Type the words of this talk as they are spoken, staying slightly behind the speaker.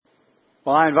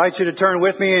Well, I invite you to turn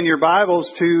with me in your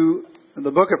Bibles to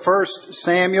the book of 1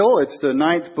 Samuel. It's the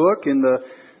 9th book in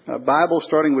the Bible,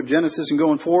 starting with Genesis and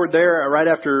going forward there, right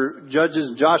after Judges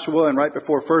and Joshua and right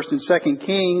before 1st and 2nd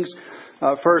Kings.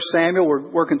 1 Samuel, we're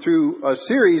working through a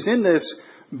series in this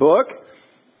book.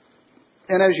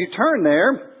 And as you turn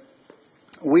there,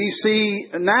 we see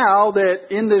now that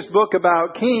in this book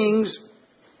about kings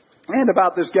and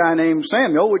about this guy named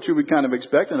Samuel, which you would kind of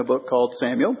expect in a book called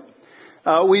Samuel,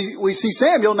 we see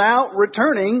Samuel now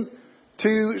returning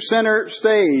to center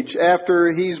stage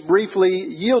after he's briefly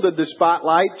yielded the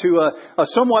spotlight to a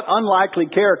somewhat unlikely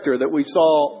character that we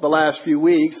saw the last few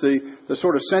weeks. The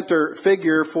sort of center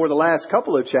figure for the last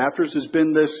couple of chapters has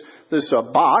been this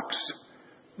box,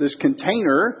 this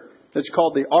container that's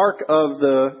called the Ark of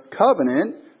the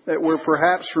Covenant, that we're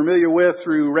perhaps familiar with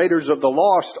through Raiders of the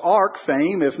Lost Ark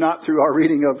fame, if not through our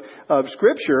reading of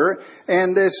Scripture.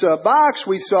 And this box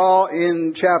we saw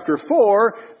in chapter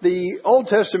 4, the Old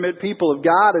Testament people of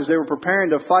God, as they were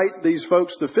preparing to fight these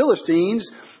folks, the Philistines,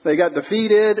 they got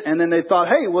defeated, and then they thought,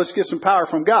 hey, let's get some power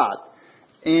from God.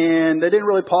 And they didn't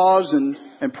really pause and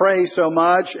pray so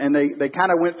much, and they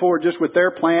kind of went forward just with their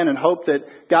plan and hoped that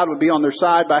God would be on their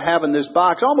side by having this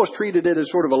box. Almost treated it as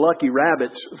sort of a lucky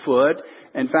rabbit's foot,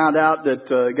 and found out that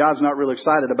God's not really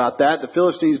excited about that. The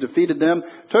Philistines defeated them,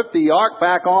 took the ark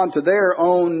back onto their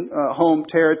own home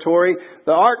territory.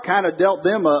 The ark kind of dealt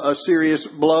them a serious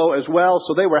blow as well,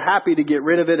 so they were happy to get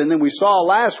rid of it. And then we saw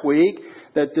last week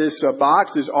that this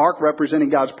box, this ark representing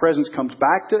God's presence, comes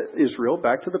back to Israel,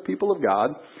 back to the people of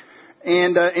God.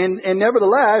 And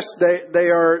nevertheless, they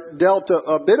are dealt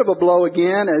a bit of a blow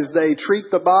again as they treat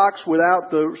the box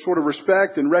without the sort of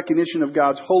respect and recognition of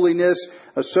God's holiness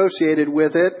associated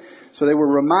with it. So they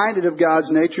were reminded of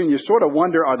God's nature, and you sort of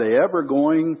wonder, are they ever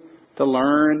going to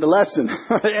learn the lesson?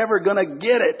 Are they ever going to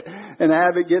get it and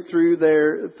have it get through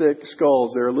their thick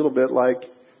skulls? They're a little bit like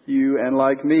you and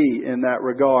like me in that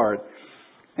regard.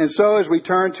 And so as we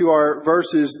turn to our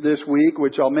verses this week,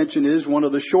 which I'll mention is one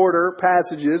of the shorter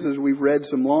passages, as we've read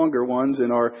some longer ones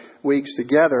in our weeks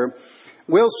together,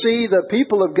 we'll see the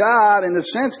people of God, in a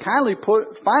sense,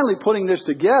 finally putting this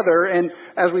together. And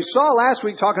as we saw last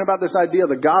week, talking about this idea of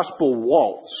the gospel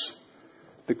waltz,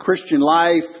 the Christian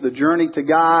life, the journey to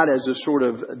God as a sort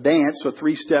of dance, a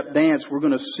three-step dance, we're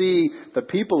going to see the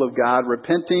people of God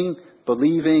repenting,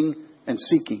 believing, and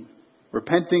seeking.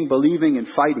 Repenting, believing, and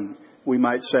fighting, we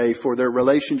might say, for their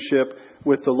relationship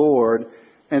with the Lord.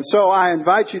 And so I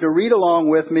invite you to read along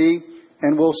with me,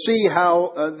 and we'll see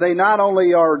how they not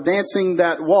only are dancing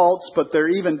that waltz, but they're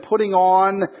even putting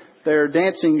on their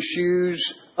dancing shoes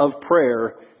of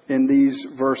prayer in these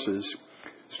verses.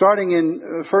 Starting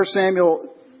in 1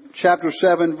 Samuel chapter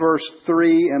 7, verse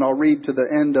 3, and I'll read to the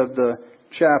end of the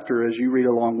chapter as you read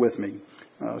along with me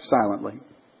silently.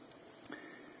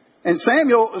 And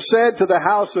Samuel said to the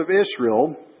house of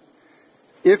Israel,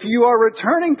 "If you are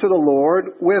returning to the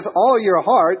Lord with all your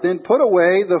heart, then put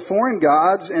away the foreign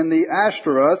gods and the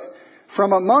Ashtaroth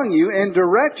from among you and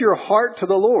direct your heart to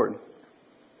the Lord.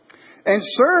 And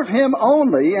serve Him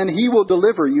only, and He will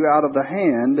deliver you out of the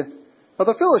hand of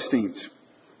the Philistines."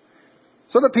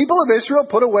 So the people of Israel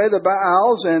put away the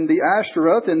Baals and the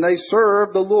Ashtaroth, and they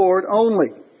served the Lord only.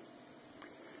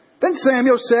 Then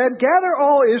Samuel said, "Gather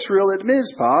all Israel at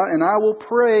Mizpah, and I will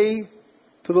pray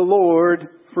to the Lord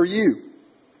for you."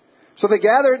 So they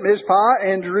gathered at Mizpah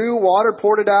and drew water,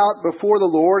 poured it out before the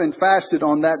Lord, and fasted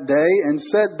on that day, and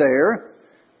said there,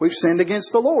 "We've sinned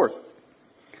against the Lord."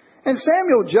 And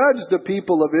Samuel judged the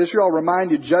people of Israel. I'll remind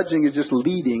you, judging is just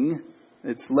leading.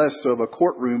 It's less of a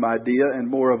courtroom idea and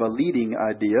more of a leading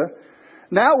idea.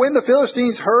 Now when the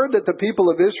Philistines heard that the people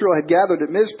of Israel had gathered at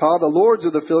Mizpah, the lords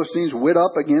of the Philistines went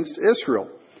up against Israel.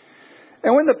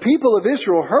 And when the people of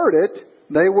Israel heard it,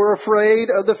 they were afraid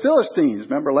of the Philistines.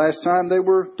 Remember last time they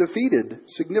were defeated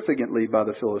significantly by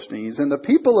the Philistines. And the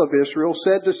people of Israel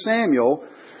said to Samuel,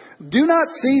 "Do not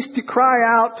cease to cry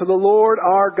out to the Lord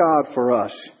our God for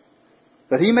us,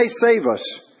 that He may save us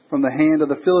from the hand of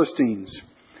the Philistines."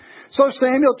 So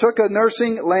Samuel took a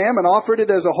nursing lamb and offered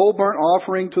it as a whole burnt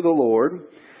offering to the Lord.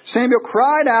 Samuel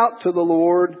cried out to the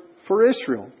Lord for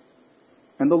Israel,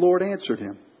 and the Lord answered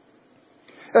him.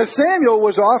 As Samuel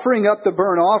was offering up the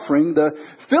burnt offering, the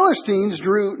Philistines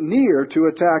drew near to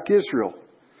attack Israel.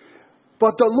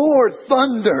 But the Lord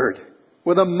thundered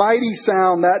with a mighty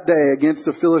sound that day against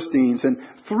the Philistines and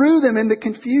threw them into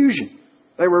confusion.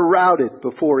 They were routed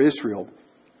before Israel.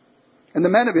 And the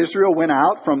men of Israel went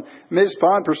out from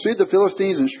Mizpah and pursued the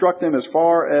Philistines and struck them as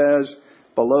far as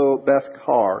below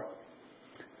Beth-kar.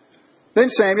 Then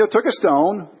Samuel took a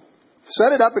stone,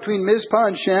 set it up between Mizpah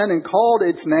and Shen, and called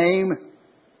its name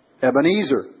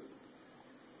Ebenezer,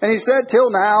 And he said,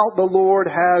 till now the Lord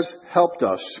has helped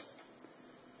us.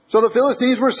 So the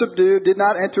Philistines were subdued, did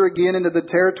not enter again into the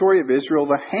territory of Israel.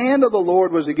 The hand of the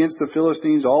Lord was against the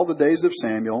Philistines all the days of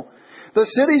Samuel. The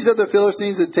cities of the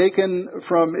Philistines had taken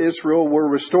from Israel were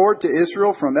restored to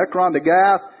Israel from Ekron to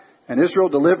Gath, and Israel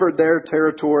delivered their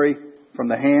territory from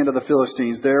the hand of the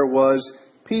Philistines. There was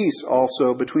peace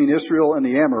also between Israel and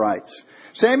the Amorites.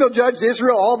 Samuel judged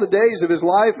Israel all the days of his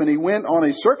life, and he went on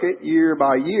a circuit year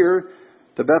by year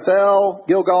to Bethel,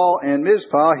 Gilgal, and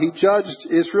Mizpah. He judged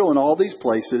Israel in all these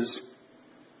places.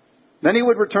 Then he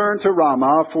would return to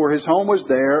Ramah, for his home was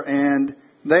there, and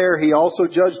there he also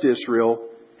judged Israel.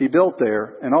 He built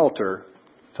there an altar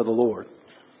to the Lord.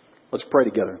 Let's pray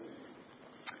together.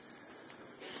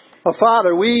 Oh,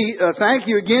 Father, we thank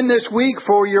you again this week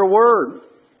for your word,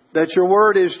 that your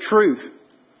word is truth.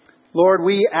 Lord,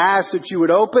 we ask that you would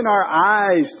open our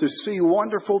eyes to see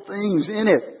wonderful things in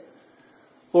it.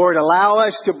 Lord, allow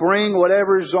us to bring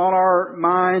whatever's on our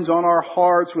minds, on our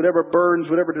hearts, whatever burdens,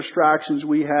 whatever distractions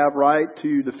we have right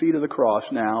to the feet of the cross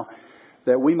now,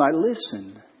 that we might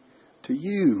listen to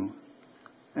you.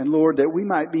 And Lord, that we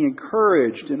might be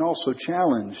encouraged and also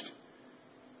challenged.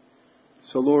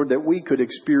 So Lord, that we could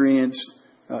experience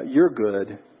your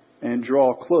good and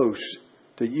draw close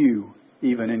to you,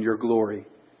 even in your glory.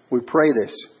 We pray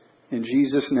this in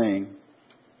Jesus' name.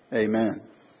 Amen.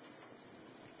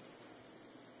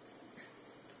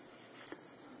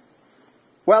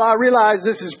 Well, I realize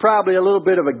this is probably a little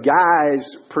bit of a guy's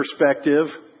perspective,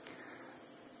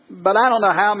 but I don't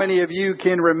know how many of you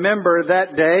can remember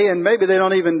that day, and maybe they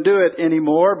don't even do it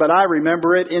anymore, but I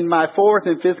remember it in my 4th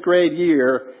and 5th grade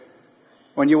year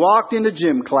when you walked into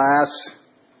gym class,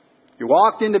 you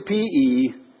walked into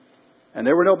PE, and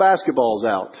there were no basketballs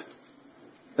out.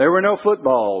 There were no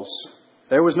footballs.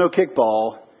 There was no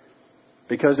kickball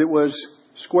because it was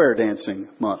square dancing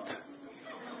month.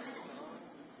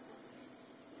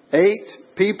 8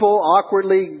 people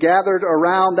awkwardly gathered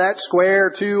around that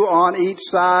square, 2 on each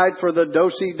side for the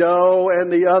do-si-do and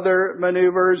the other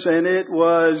maneuvers, and it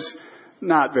was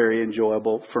not very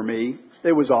enjoyable for me.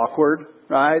 It was awkward,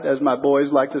 right? As my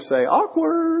boys like to say,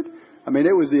 awkward. I mean,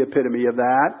 it was the epitome of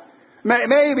that.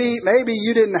 Maybe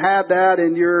you didn't have that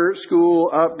in your school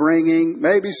upbringing.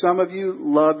 Maybe some of you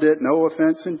loved it. No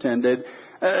offense intended.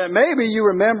 Maybe you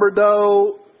remember,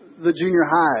 though, the junior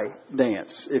high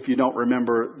dance, if you don't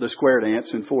remember the square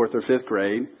dance in 4th or 5th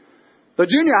grade. The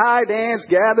junior high dance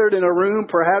gathered in a room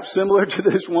perhaps similar to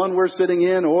this one we're sitting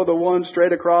in or the one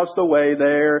straight across the way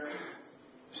there.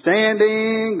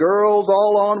 Standing, girls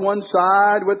all on one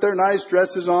side with their nice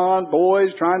dresses on,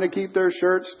 boys trying to keep their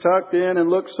shirts tucked in and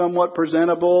look somewhat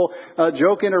presentable,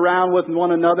 joking around with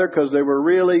one another because they were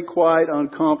really quite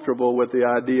uncomfortable with the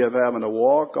idea of having to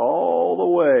walk all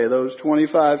the way, those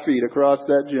 25 feet across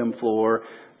that gym floor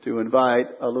to invite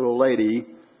a little lady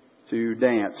to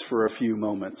dance for a few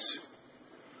moments.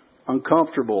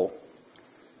 Uncomfortable,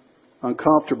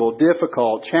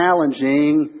 difficult,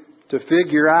 challenging, to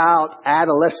figure out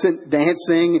adolescent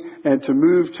dancing and to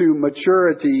move to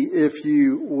maturity, if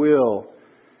you will.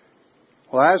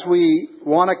 Well, as we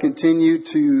want to continue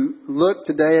to look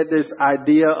today at this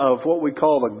idea of what we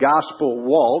call the gospel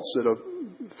waltz that a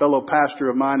fellow pastor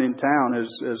of mine in town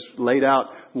has laid out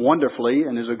wonderfully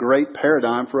and is a great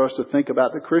paradigm for us to think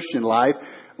about the Christian life,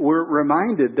 we're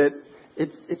reminded that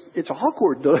it's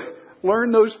awkward to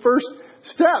learn those first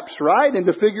steps, right? And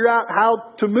to figure out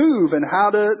how to move and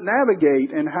how to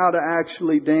navigate and how to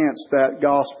actually dance that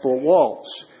gospel waltz.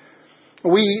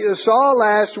 We saw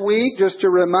last week, just to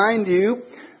remind you,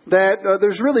 that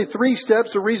there's really 3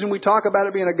 steps. The reason we talk about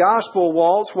it being a gospel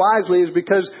waltz wisely is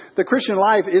because the Christian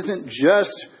life isn't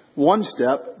just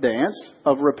one-step dance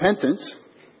of repentance.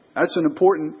 That's an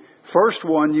important first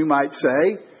one, you might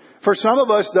say. For some of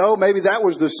us, though, maybe that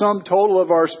was the sum total of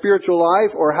our spiritual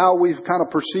life, or how we've kind of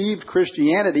perceived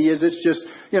Christianity is it's just,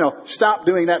 stop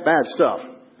doing that bad stuff.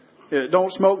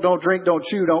 Don't smoke, don't drink, don't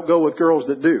chew, don't go with girls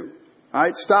that do. All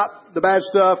right? Stop the bad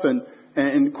stuff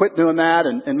and quit doing that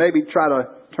and maybe try to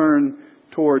turn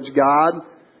towards God.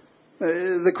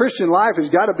 The Christian life has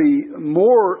got to be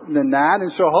more than that.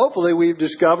 And so hopefully we've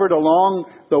discovered along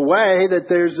the way that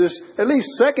there's this at least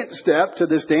second step to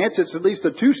this dance. It's at least a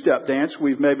 2-step dance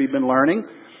we've maybe been learning.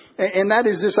 And that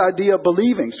is this idea of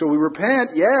believing. So we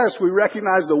repent. Yes, we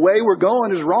recognize the way we're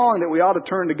going is wrong, that we ought to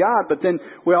turn to God. But then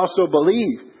we also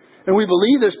believe. And we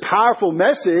believe this powerful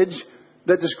message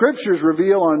that the Scriptures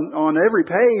reveal on every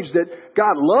page, that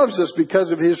God loves us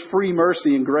because of His free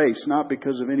mercy and grace, not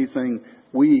because of anything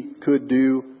we could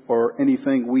do or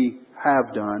anything we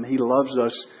have done. He loves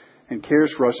us and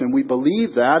cares for us, and we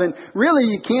believe that. And really,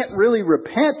 you can't really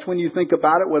repent when you think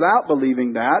about it without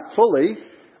believing that fully.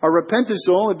 Our repentance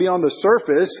will only be on the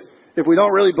surface if we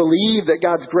don't really believe that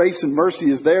God's grace and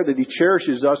mercy is there, that He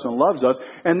cherishes us and loves us.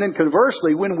 And then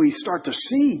conversely, when we start to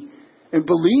see and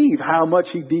believe how much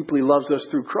He deeply loves us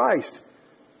through Christ,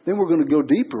 then we're going to go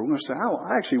deeper. We're going to say, oh,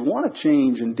 I actually want to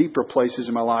change in deeper places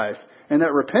in my life. And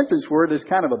that repentance word is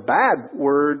kind of a bad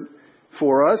word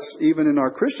for us, even in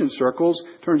our Christian circles,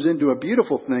 turns into a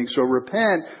beautiful thing. So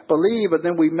repent, believe, but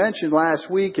then we mentioned last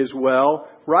week as well,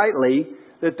 rightly,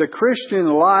 that the Christian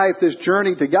life, this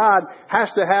journey to God,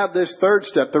 has to have this third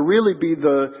step, to really be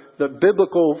the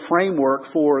biblical framework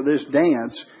for this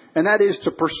dance. And that is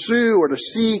to pursue or to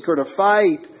seek or to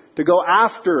fight, to go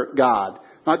after God.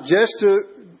 Not just to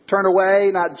turn away,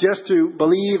 not just to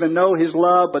believe and know His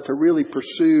love, but to really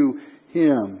pursue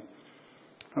Him.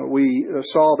 We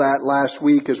saw that last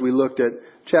week as we looked at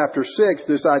chapter 6,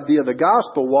 this idea of the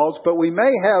gospel waltz, but we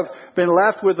may have been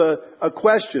left with a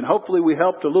question. Hopefully we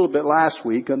helped a little bit last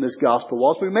week on this gospel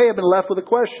waltz. We may have been left with a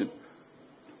question.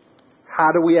 How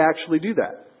do we actually do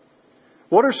that?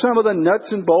 What are some of the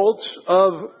nuts and bolts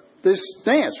of this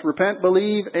dance? Repent,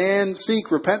 believe, and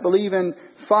seek. Repent, believe, and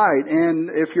fight. And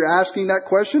if you're asking that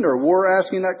question, or were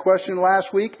asking that question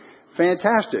last week,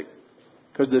 fantastic.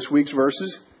 Because this week's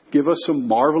verses give us some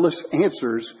marvelous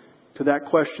answers to that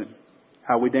question.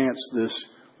 How we dance this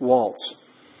waltz.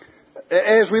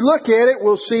 As we look at it,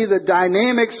 we'll see the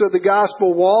dynamics of the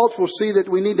gospel waltz. We'll see that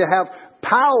we need to have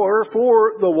power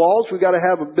for the waltz. We've got to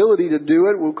have ability to do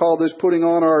it. We'll call this putting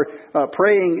on our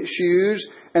praying shoes.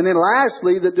 And then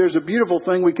lastly, that there's a beautiful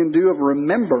thing we can do of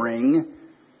remembering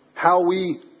how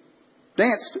we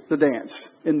danced the dance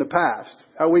in the past.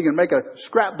 How we can make a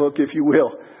scrapbook, if you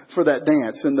will, for that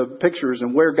dance and the pictures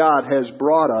and where God has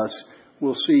brought us.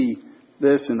 We'll see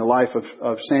this in the life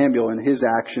of Samuel and his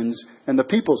actions and the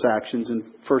people's actions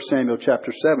in 1 Samuel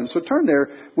chapter 7. So turn there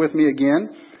with me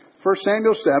again. 1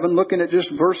 Samuel 7, looking at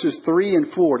just verses 3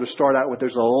 and 4 to start out with.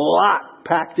 There's a lot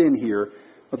packed in here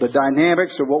of the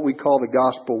dynamics of what we call the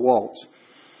gospel waltz.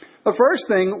 The first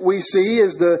thing we see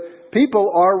is the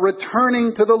people are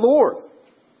returning to the Lord.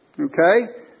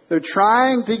 Okay? They're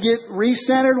trying to get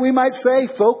recentered, we might say,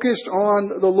 focused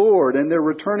on the Lord. And they're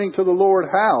returning to the Lord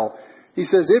how? He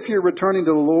says, if you're returning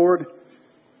to the Lord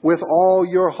with all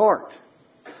your heart.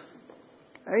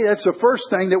 Hey, that's the first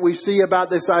thing that we see about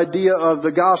this idea of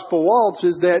the gospel waltz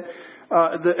is that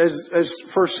as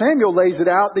 1 Samuel lays it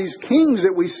out, these kings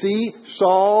that we see,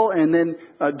 Saul and then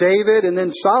David and then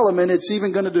Solomon, it's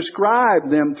even going to describe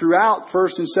them throughout 1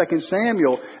 and 2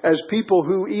 Samuel as people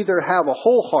who either have a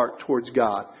whole heart towards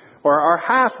God or are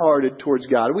half-hearted towards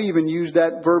God. We even use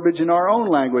that verbiage in our own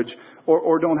language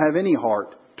or don't have any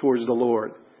heart towards the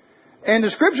Lord. And the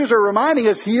Scriptures are reminding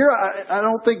us here, I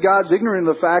don't think God's ignorant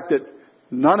of the fact that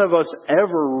none of us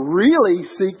ever really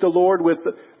seek the Lord with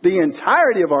the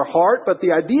entirety of our heart, but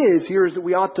the idea is here is that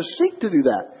we ought to seek to do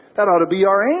that. That ought to be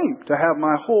our aim, to have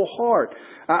my whole heart.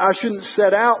 I shouldn't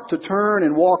set out to turn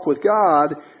and walk with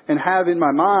God and have in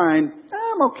my mind,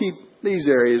 I'm going to keep these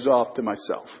areas off to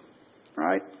myself.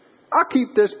 Right? I'll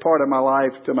keep this part of my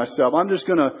life to myself. I'm going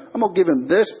to give Him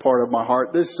this part of my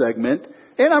heart, this segment.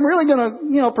 And I'm really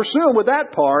going to, pursue Him with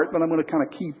that part, but I'm going to kind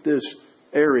of keep this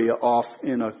area off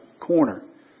in a corner.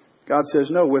 God says,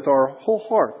 no, with our whole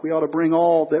heart, we ought to bring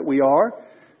all that we are.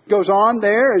 Goes on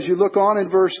there, as you look on in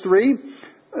verse 3,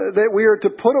 that we are to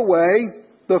put away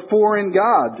the foreign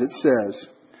gods, it says.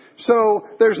 So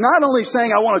there's not only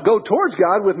saying I want to go towards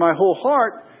God with my whole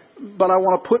heart, but I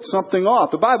want to put something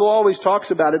off. The Bible always talks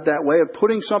about it that way, of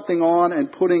putting something on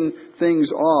and putting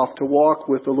things off to walk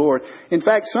with the Lord. In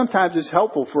fact, sometimes it's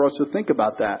helpful for us to think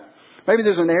about that. Maybe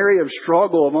there's an area of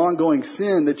struggle, of ongoing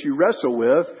sin that you wrestle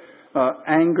with,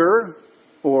 anger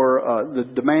or the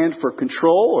demand for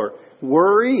control or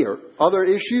worry or other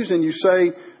issues, and you say,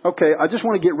 okay, I just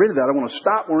want to get rid of that. I want to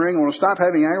stop worrying. I want to stop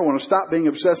having anger. I want to stop being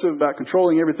obsessive about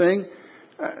controlling everything.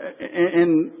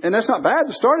 And that's not bad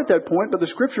to start at that point, but the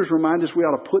Scriptures remind us we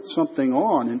ought to put something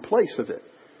on in place of it.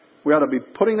 We ought to be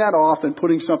putting that off and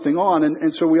putting something on.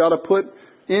 And so we ought to put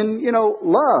in,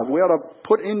 love. We ought to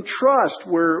put in trust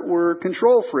where we're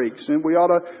control freaks. And we ought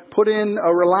to put in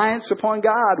a reliance upon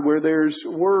God where there's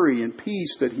worry and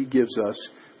peace that He gives us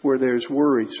where there's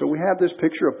worry. So we have this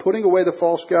picture of putting away the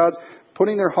false gods,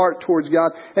 putting their heart towards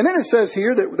God. And then it says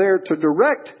here that they're to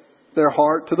direct their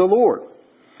heart to the Lord.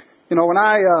 When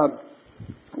I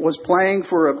was playing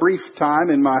for a brief time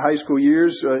in my high school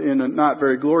years in a not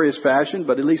very glorious fashion,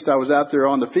 but at least I was out there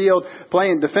on the field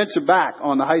playing defensive back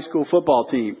on the high school football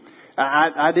team.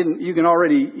 I didn't, you can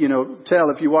already, tell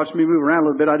if you watch me move around a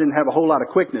little bit, I didn't have a whole lot of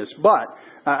quickness. But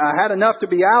I had enough to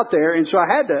be out there, and so I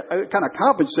had to kind of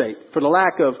compensate for the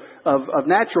lack of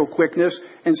natural quickness.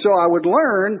 And so I would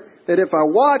learn that if I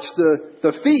watched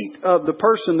the feet of the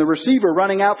person, the receiver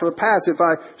running out for the pass, if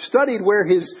I studied where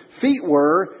his feet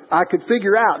were, I could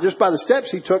figure out just by the steps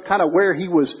he took kind of where he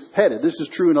was headed. This is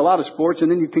true in a lot of sports,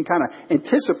 and then you can kind of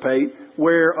anticipate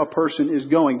where a person is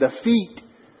going. The feet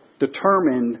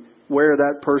determined where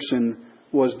that person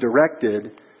was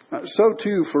directed. So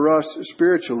too for us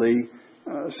spiritually,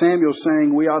 Samuel's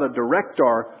saying we ought to direct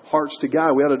our hearts to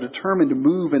God. We ought to determine to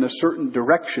move in a certain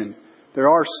direction. There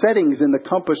are settings in the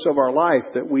compass of our life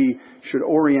that we should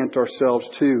orient ourselves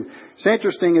to. It's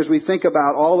interesting as we think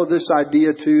about all of this idea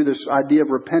too, this idea of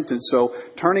repentance. So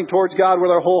turning towards God with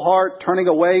our whole heart, turning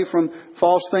away from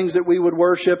false things that we would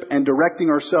worship, and directing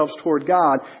ourselves toward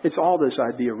God. It's all this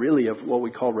idea really of what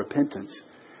we call repentance.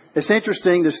 It's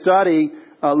interesting to study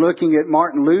looking at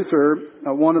Martin Luther,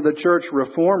 one of the church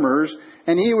reformers.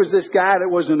 And he was this guy that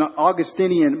was an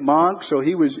Augustinian monk. So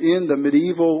he was in the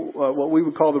medieval, what we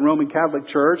would call the Roman Catholic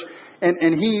Church.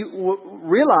 And he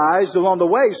realized along the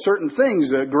way certain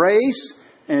things, grace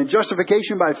and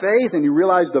justification by faith. And he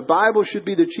realized the Bible should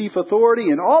be the chief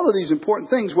authority and all of these important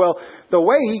things. Well, the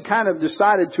way he kind of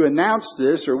decided to announce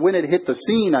this, or when it hit the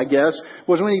scene, I guess,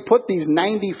 was when he put these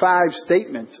 95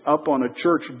 statements up on a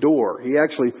church door. He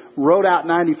actually wrote out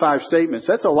 95 statements.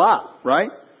 That's a lot, right?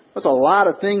 That's a lot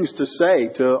of things to say,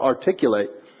 to articulate.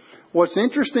 What's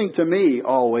interesting to me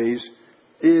always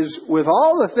is with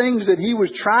all the things that he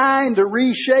was trying to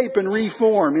reshape and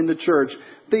reform in the church,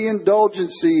 the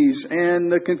indulgencies and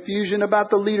the confusion about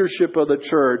the leadership of the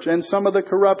church and some of the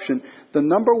corruption, the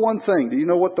number one thing, do you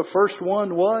know what the first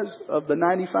one was of the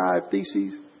 95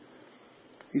 theses?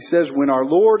 He says, when our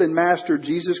Lord and Master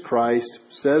Jesus Christ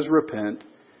says repent,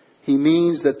 He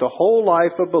means that the whole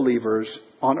life of believers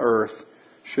on earth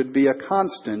should be a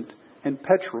constant and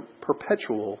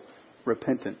perpetual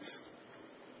repentance.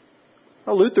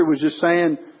 Well, Luther was just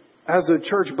saying, as a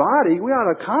church body, we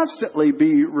ought to constantly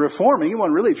be reforming. He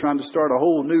wasn't really trying to start a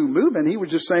whole new movement. He was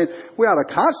just saying we ought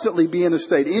to constantly be in a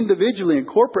state, individually and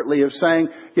corporately, of saying,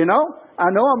 I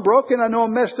know I'm broken, I know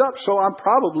I'm messed up, so I'm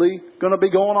probably going to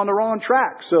be going on the wrong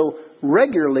track. So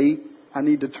regularly, I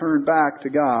need to turn back to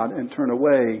God and turn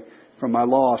away from my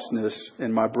lostness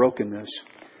and my brokenness.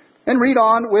 And read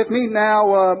on with me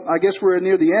now. I guess we're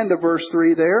near the end of verse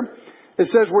 3 there. It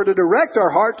says we're to direct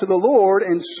our heart to the Lord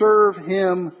and serve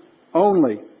Him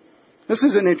only. This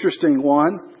is an interesting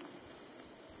one.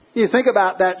 You think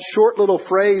about that short little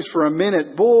phrase for a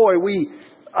minute. Boy, we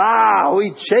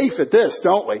chafe at this,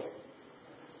 don't we?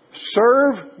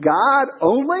 Serve God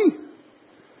only?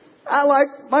 I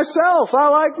like myself. I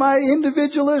like my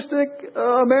individualistic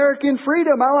American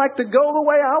freedom. I like to go the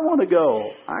way I want to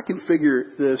go. I can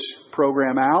figure this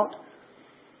program out.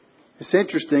 It's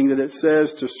interesting that it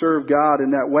says to serve God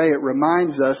in that way. It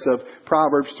reminds us of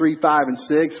Proverbs 3, 5, and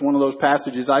 6. One of those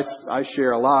passages I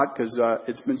share a lot because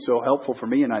it's been so helpful for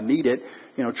me and I need it.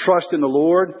 Trust in the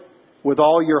Lord with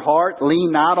all your heart.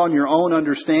 Lean not on your own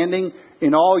understanding.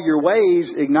 In all your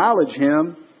ways, acknowledge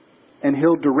Him and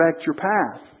He'll direct your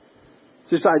path.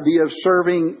 It's this idea of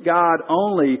serving God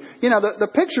only. The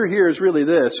picture here is really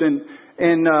this. And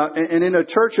in a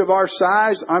church of our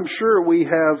size, I'm sure we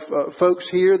have folks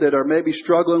here that are maybe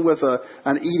struggling with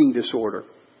an eating disorder.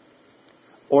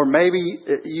 Or maybe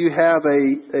you have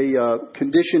a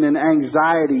condition, an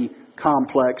anxiety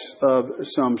complex of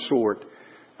some sort.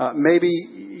 Maybe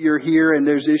you're here and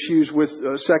there's issues with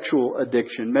sexual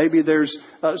addiction. Maybe there's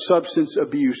a substance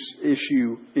abuse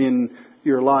issue in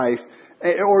your life.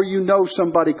 Or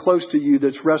somebody close to you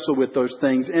that's wrestled with those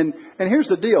things. And here's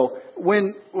the deal.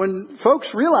 When folks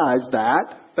realize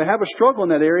that, they have a struggle in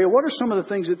that area, what are some of the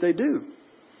things that they do?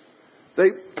 They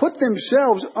put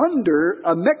themselves under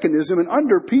a mechanism and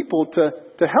under people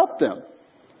to help them.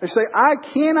 They say, I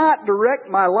cannot direct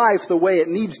my life the way it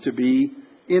needs to be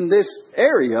in this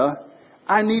area.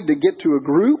 I need to get to a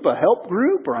group, a help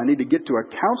group, or I need to get to a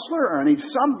counselor, or I need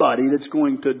somebody that's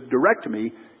going to direct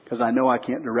me because I know I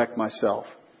can't direct myself.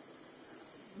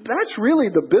 That's really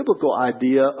the biblical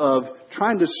idea of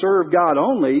trying to serve God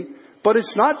only, but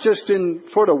it's not just in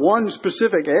sort of one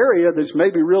specific area that's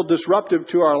maybe real disruptive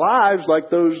to our lives like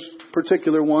those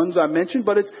particular ones I mentioned,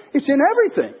 but it's in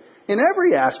everything. In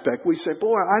every aspect, we say,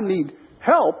 boy, I need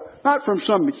help, not from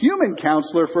some human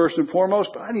counselor first and foremost,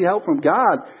 but I need help from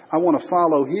God. I want to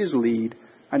follow His lead.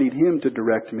 I need Him to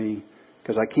direct me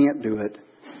because I can't do it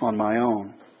on my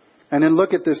own. And then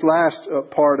look at this last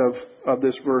part of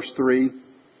this verse 3.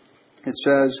 It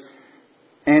says,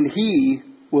 and He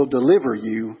will deliver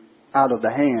you out of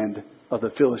the hand of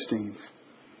the Philistines.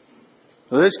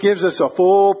 So this gives us a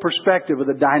full perspective of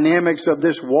the dynamics of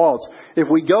this waltz. If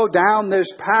we go down this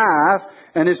path,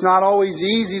 and it's not always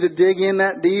easy to dig in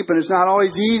that deep, and it's not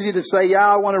always easy to say, yeah,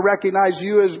 I want to recognize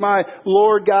you as my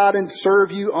Lord God and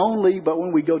serve you only. But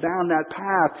when we go down that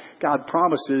path, God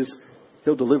promises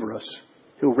He'll deliver us.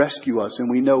 He'll rescue us, and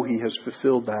we know He has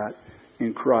fulfilled that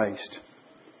in Christ.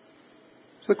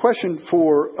 So the question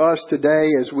for us today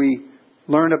as we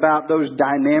learn about those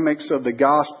dynamics of the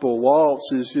gospel waltz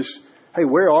is just, hey,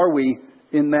 where are we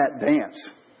in that dance?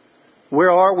 Where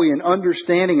are we in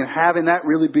understanding and having that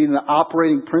really be the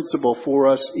operating principle for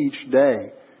us each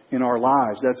day in our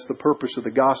lives? That's the purpose of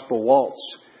the gospel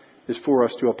waltz, is for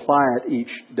us to apply it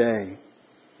each day.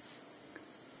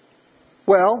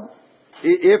 Well,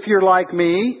 if you're like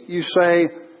me, you say,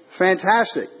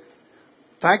 fantastic.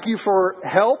 Thank you for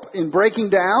help in breaking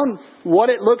down what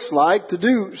it looks like to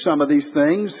do some of these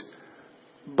things,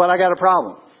 but I got a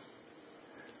problem.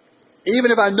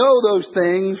 Even if I know those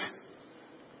things,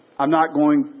 I'm not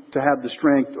going to have the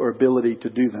strength or ability to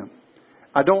do them.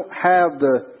 I don't have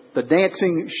the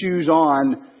dancing shoes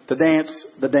on to dance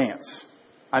the dance.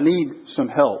 I need some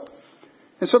help.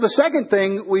 And so the second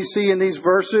thing we see in these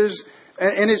verses,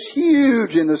 and it's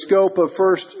huge in the scope of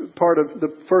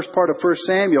the first part of 1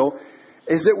 Samuel,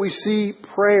 is that we see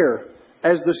prayer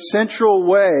as the central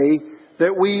way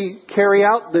that we carry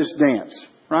out this dance.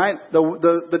 Right?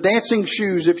 The dancing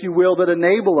shoes, if you will, that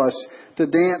enable us to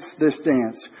dance this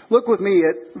dance. Look with me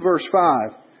at verse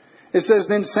 5. It says,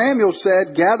 Then Samuel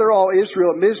said, Gather all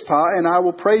Israel at Mizpah, and I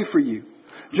will pray for you.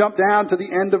 Jump down to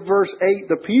the end of verse 8.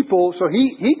 The people, so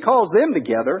he calls them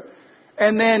together.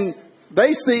 And then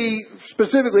they see,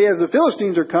 specifically as the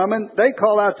Philistines are coming, they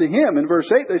call out to him. In verse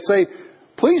 8 they say,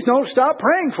 Please don't stop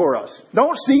praying for us.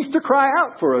 Don't cease to cry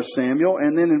out for us, Samuel.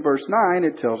 And then in verse 9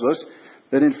 it tells us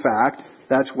that in fact,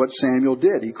 that's what Samuel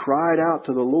did. He cried out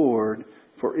to the Lord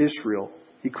for Israel.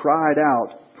 He cried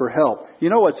out for help. You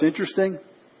know what's interesting?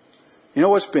 You know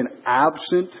what's been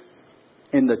absent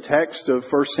in the text of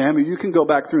 1 Samuel? You can go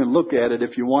back through and look at it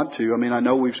if you want to. I mean, I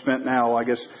know we've spent now, I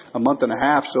guess, a month and a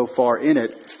half so far in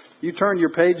it. You turn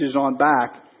your pages on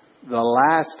back. The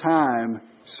last time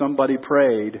somebody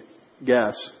prayed,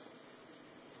 guess,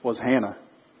 was Hannah.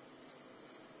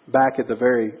 Back at the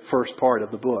very first part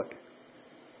of the book.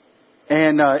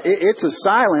 And it's a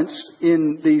silence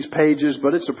in these pages,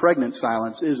 but it's a pregnant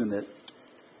silence, isn't it?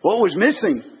 What was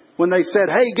missing when they said,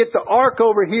 hey, get the ark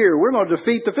over here. We're going to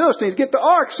defeat the Philistines. Get the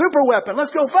ark, super weapon.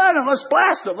 Let's go find them. Let's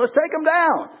blast them. Let's take them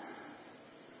down.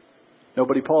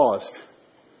 Nobody paused.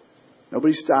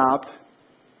 Nobody stopped.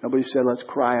 Nobody said, let's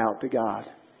cry out to God.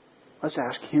 Let's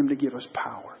ask Him to give us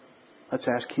power. Let's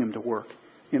ask Him to work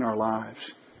in our lives.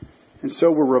 And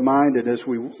so we're reminded as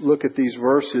we look at these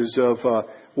verses of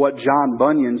what John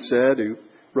Bunyan said, who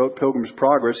wrote Pilgrim's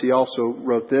Progress. He also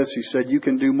wrote this. He said, you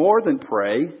can do more than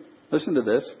pray. Listen to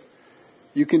this.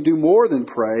 You can do more than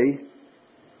pray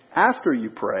after you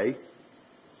pray,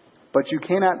 but you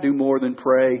cannot do more than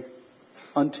pray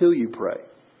until you pray.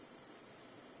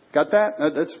 Got that?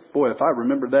 That's, boy, if I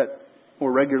remember that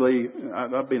more regularly,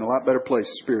 I'd be in a lot better place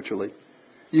spiritually.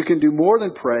 You can do more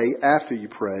than pray after you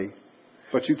pray,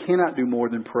 but you cannot do more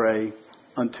than pray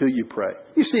until you pray.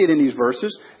 You see it in these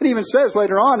verses. It even says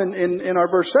later on in our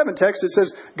verse 7 text, it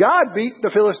says, God beat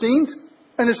the Philistines.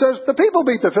 And it says the people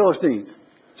beat the Philistines.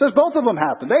 It says both of them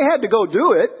happened. They had to go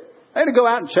do it. They had to go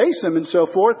out and chase them and so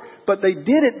forth. But they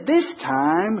did it this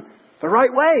time the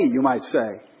right way, you might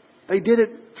say. They did it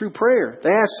through prayer. They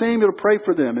asked Samuel to pray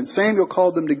for them. And Samuel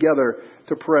called them together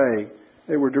to pray.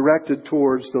 They were directed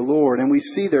towards the Lord. And we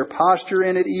see their posture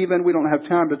in it even. We don't have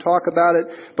time to talk about it.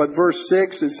 But verse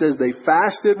 6, it says they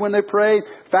fasted when they prayed.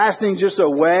 Fasting is just a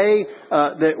way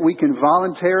that we can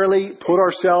voluntarily put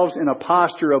ourselves in a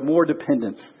posture of more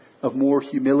dependence, of more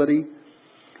humility.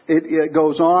 It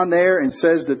goes on there and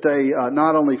says that they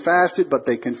not only fasted, but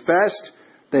they confessed.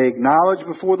 They acknowledged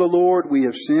before the Lord, we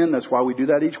have sinned. That's why we do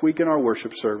that each week in our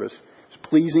worship service. It's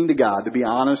pleasing to God to be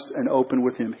honest and open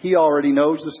with Him. He already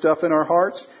knows the stuff in our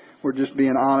hearts. We're just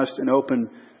being honest and open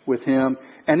with Him.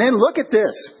 And then look at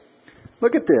this.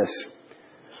 Look at this.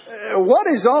 What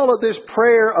is all of this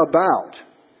prayer about?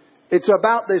 It's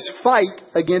about this fight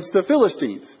against the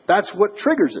Philistines. That's what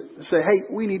triggers it. They say,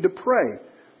 hey, we need to pray.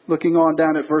 Looking on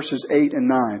down at verses 8 and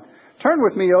 9. Turn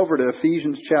with me over to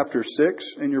Ephesians chapter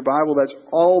 6 in your Bible. That's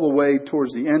all the way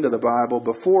towards the end of the Bible,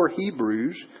 before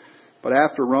Hebrews, but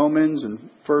after Romans and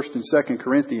 1st and 2nd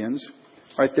Corinthians,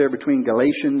 right there between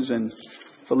Galatians and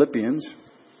Philippians.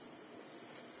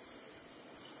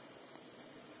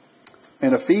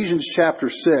 In Ephesians chapter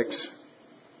 6,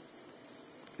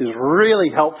 is really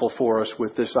helpful for us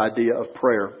with this idea of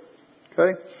prayer.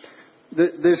 Okay?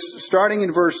 This, starting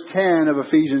in verse 10 of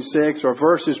Ephesians 6, or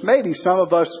verses maybe some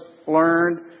of us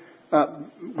learned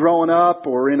growing up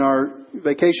or in our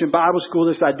vacation Bible school,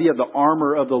 this idea of the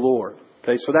armor of the Lord.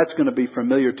 Okay, so that's going to be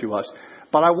familiar to us.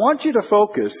 But I want you to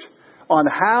focus on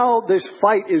how this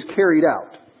fight is carried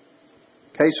out.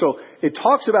 Okay, so it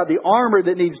talks about the armor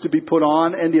that needs to be put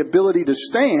on and the ability to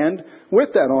stand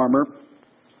with that armor.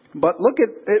 But look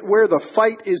at where the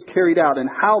fight is carried out and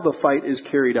how the fight is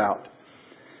carried out.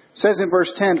 It says in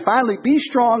verse 10, finally, be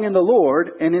strong in the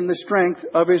Lord and in the strength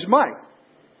of His might.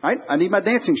 Right? I need my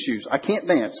dancing shoes. I can't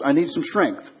dance. I need some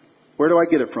strength. Where do I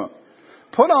get it from?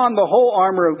 Put on the whole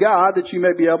armor of God that you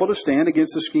may be able to stand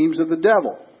against the schemes of the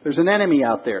devil. There's an enemy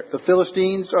out there. The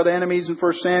Philistines are the enemies in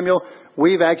 1 Samuel.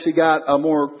 We've actually got a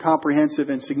more comprehensive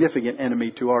and significant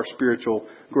enemy to our spiritual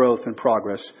growth and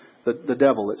progress. The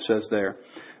devil, it says there.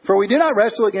 For we do not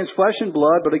wrestle against flesh and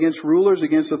blood, but against rulers,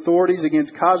 against authorities,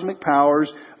 against cosmic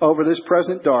powers over this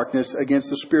present darkness, against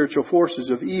the spiritual forces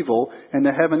of evil in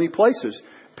the heavenly places.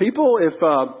 People,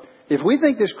 if we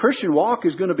think this Christian walk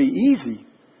is going to be easy,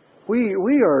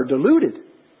 we are deluded.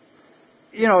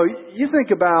 You know, you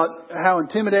think about how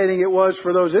intimidating it was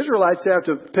for those Israelites to have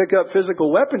to pick up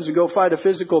physical weapons and go fight a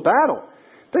physical battle.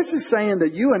 This is saying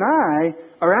that you and I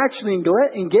are actually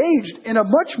engaged in a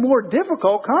much more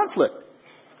difficult conflict.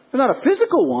 Not a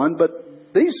physical one, but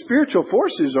these spiritual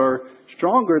forces are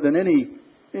stronger than any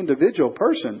individual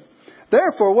person.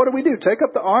 Therefore, what do? Take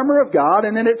up the armor of God,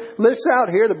 and then it lists out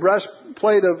here the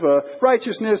breastplate of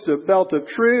righteousness, the belt of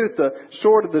truth, the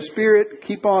sword of the Spirit.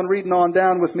 Keep on reading on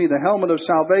down with me, the helmet of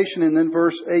salvation, and then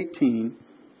verse 18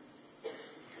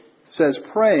 says,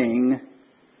 praying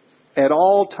at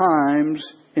all times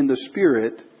in the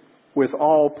Spirit with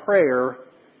all prayer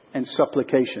and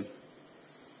supplication.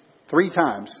 3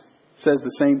 times says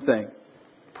the same thing.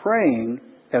 Praying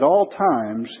at all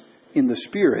times in the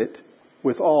Spirit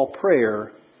with all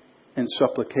prayer and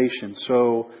supplication.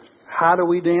 So how do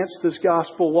we dance this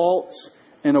gospel waltz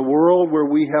in a world where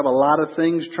we have a lot of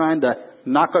things trying to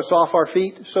knock us off our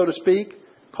feet, so to speak,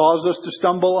 cause us to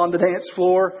stumble on the dance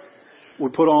floor? We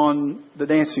put on the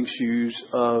dancing shoes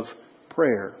of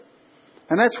prayer.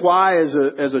 And that's why as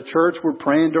a church we're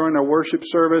praying during our worship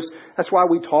service. That's why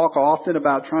we talk often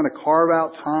about trying to carve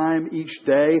out time each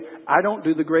day. I don't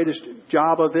do the greatest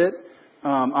job of it.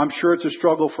 I'm sure it's a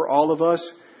struggle for all of us.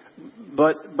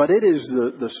 But it is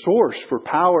the source for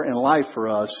power and life for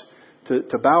us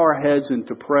to bow our heads and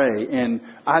to pray. And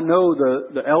I know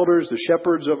the elders, the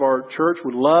shepherds of our church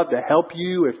would love to help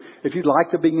you. If you'd like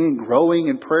to begin growing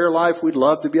in prayer life, we'd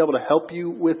love to be able to help you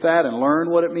with that and learn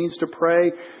what it means to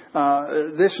pray.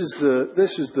 This is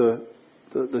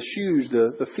the shoes,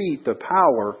 the feet, the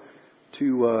power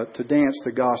to dance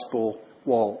the gospel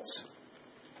waltz.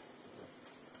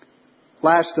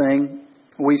 Last thing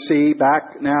we see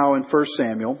back now in 1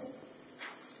 Samuel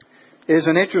is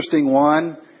an interesting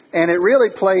one, and it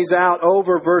really plays out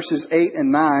over verses 8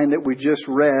 and 9 that we just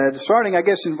read. Starting, I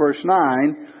guess, in verse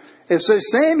 9, it says,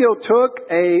 Samuel took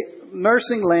a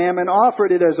nursing lamb and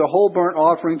offered it as a whole burnt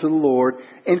offering to the Lord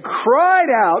and cried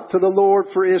out to the Lord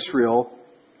for Israel,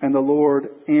 and the Lord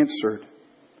answered.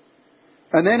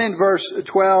 And then in verse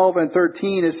 12 and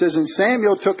 13 it says, and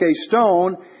Samuel took a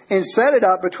stone and set it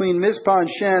up between Mizpah and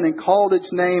Shen and called its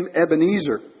name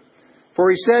Ebenezer. For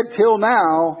he said, till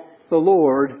now the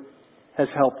Lord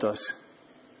has helped us.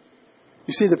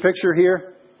 You see the picture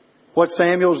here? What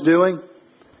Samuel's doing?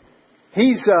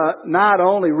 He's not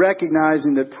only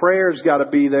recognizing that prayer's got to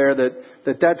be there,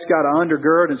 that's got to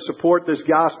undergird and support this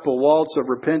gospel waltz of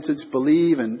repentance,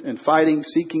 believe, and fighting,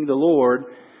 seeking the Lord,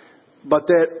 but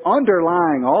that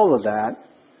underlying all of that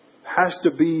has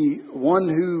to be one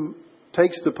who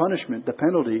takes the punishment, the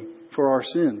penalty for our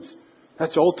sins.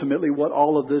 That's ultimately what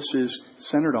all of this is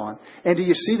centered on. And do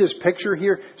you see this picture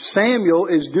here? Samuel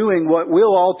is doing what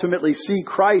we'll ultimately see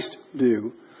Christ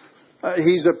do.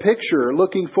 He's a picture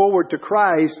looking forward to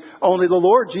Christ. Only the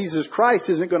Lord Jesus Christ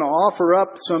isn't going to offer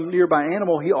up some nearby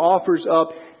animal. He offers up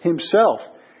Himself.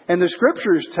 And the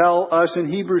Scriptures tell us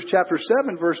in Hebrews chapter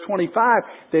 7 verse 25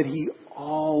 that He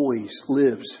always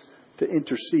lives to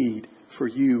intercede for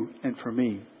you and for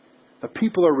me. The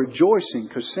people are rejoicing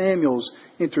because Samuel's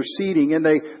interceding, and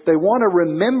they want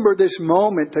to remember this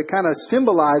moment to kind of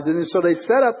symbolize it. And so they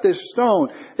set up this stone.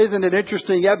 Isn't it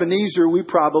interesting? Ebenezer, we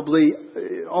probably,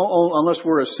 unless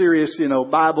we're a serious,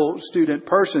 Bible student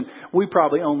person, we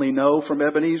probably only know from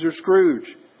Ebenezer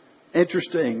Scrooge.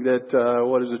 Interesting that,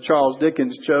 Charles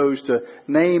Dickens chose to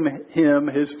name him.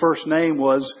 His first name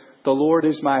was The Lord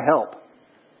is My Help.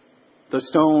 The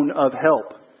stone of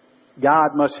help.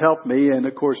 God must help me. And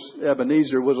of course,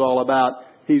 Ebenezer was all about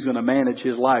he's going to manage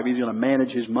his life. He's going to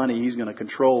manage his money. He's going to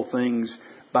control things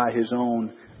by his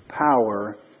own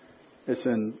power. It's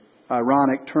an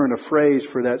ironic turn of phrase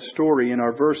for that story in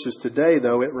our verses today,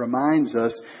 though. It reminds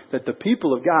us that the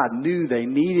people of God knew they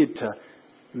needed to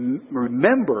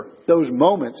remember those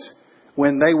moments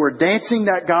when they were dancing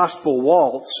that gospel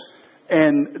waltz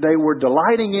and they were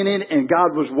delighting in it, and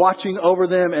God was watching over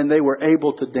them, and they were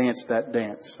able to dance that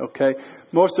dance. Okay?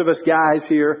 Most of us guys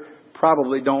here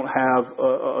probably don't have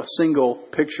a single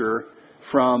picture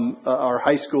from our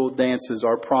high school dances,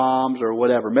 our proms, or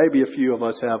whatever. Maybe a few of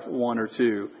us have one or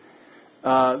two.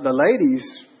 The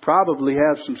ladies probably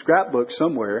have some scrapbooks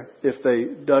somewhere, if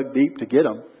they dug deep to get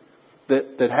them,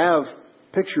 that have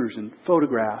pictures and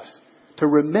photographs to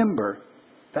remember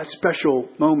that special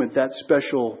moment, that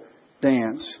special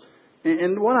dance.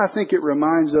 And what I think it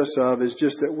reminds us of is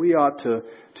just that we ought to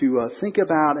think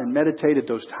about and meditate at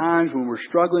those times when we're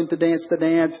struggling to dance the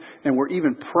dance, and we're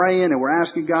even praying and we're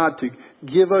asking God to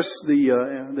give us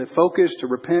the focus to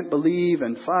repent, believe,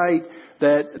 and fight.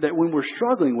 That when we're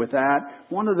struggling with that,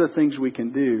 one of the things we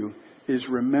can do is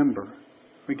remember.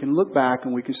 We can look back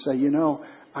and we can say,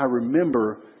 I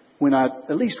remember when I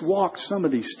at least walked some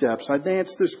of these steps. I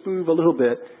danced this move a little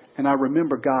bit, and I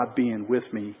remember God being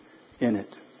with me in it.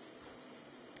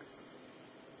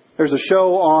 There's a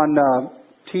show on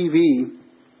TV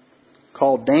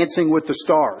called Dancing with the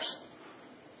Stars.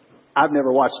 I've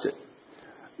never watched it,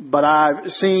 but I've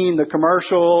seen the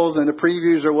commercials and the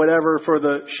previews or whatever for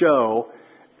the show.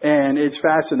 And it's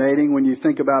fascinating when you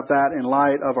think about that in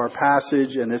light of our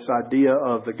passage and this idea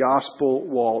of the gospel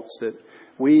waltz, that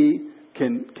we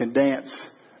can dance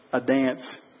a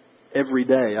dance every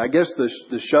day. I guess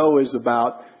the show is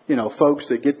about, folks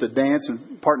that get to dance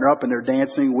and partner up, and they're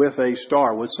dancing with a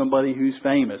star, with somebody who's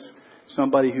famous,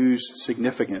 somebody who's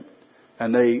significant,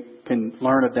 and they can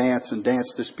learn a dance and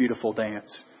dance this beautiful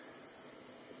dance.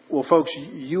 Well, folks,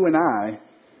 you and I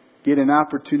get an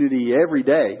opportunity every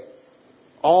day,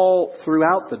 all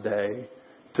throughout the day,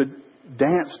 to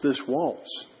dance this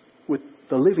waltz with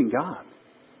the living God,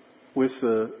 with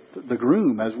the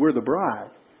groom as we're the bride,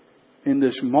 in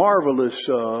this marvelous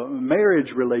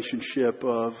marriage relationship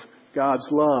of God's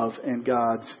love and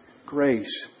God's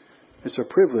grace. It's a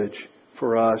privilege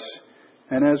for us.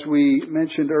 And as we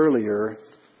mentioned earlier,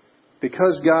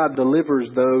 because God delivers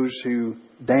those who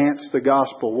dance the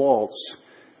gospel waltz,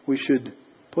 we should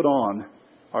put on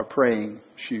our praying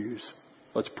shoes.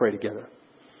 Let's pray together.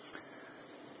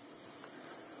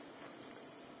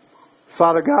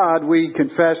 Father God, we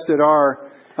confess that our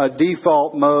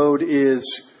default mode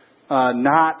is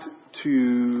not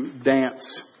to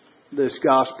dance this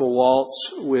gospel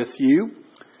waltz with you.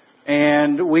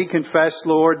 And we confess,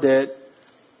 Lord, that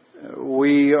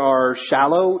we are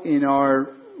shallow in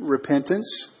our repentance.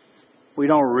 We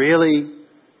don't really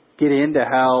get into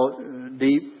how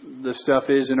deep the stuff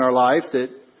is in our life that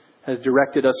has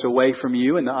directed us away from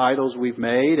you and the idols we've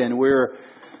made. And we're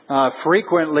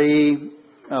frequently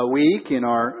weak in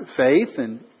our faith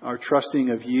and our trusting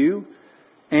of you.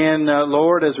 And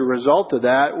Lord, as a result of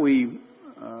that, we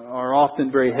are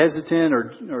often very hesitant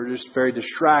or just very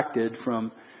distracted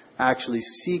from actually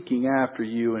seeking after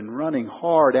you and running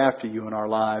hard after you in our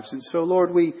lives. And so,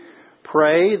 Lord, we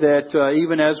pray that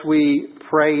even as we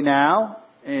pray now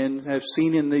and have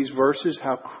seen in these verses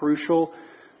how crucial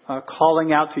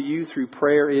calling out to you through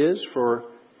prayer is for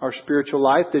our spiritual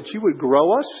life, that you would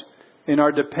grow us in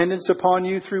our dependence upon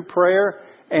you through prayer,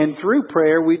 and through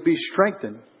prayer we'd be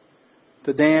strengthened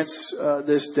to dance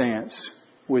this dance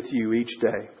with you each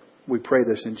day. We pray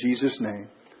this in Jesus' name.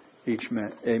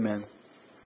 Amen.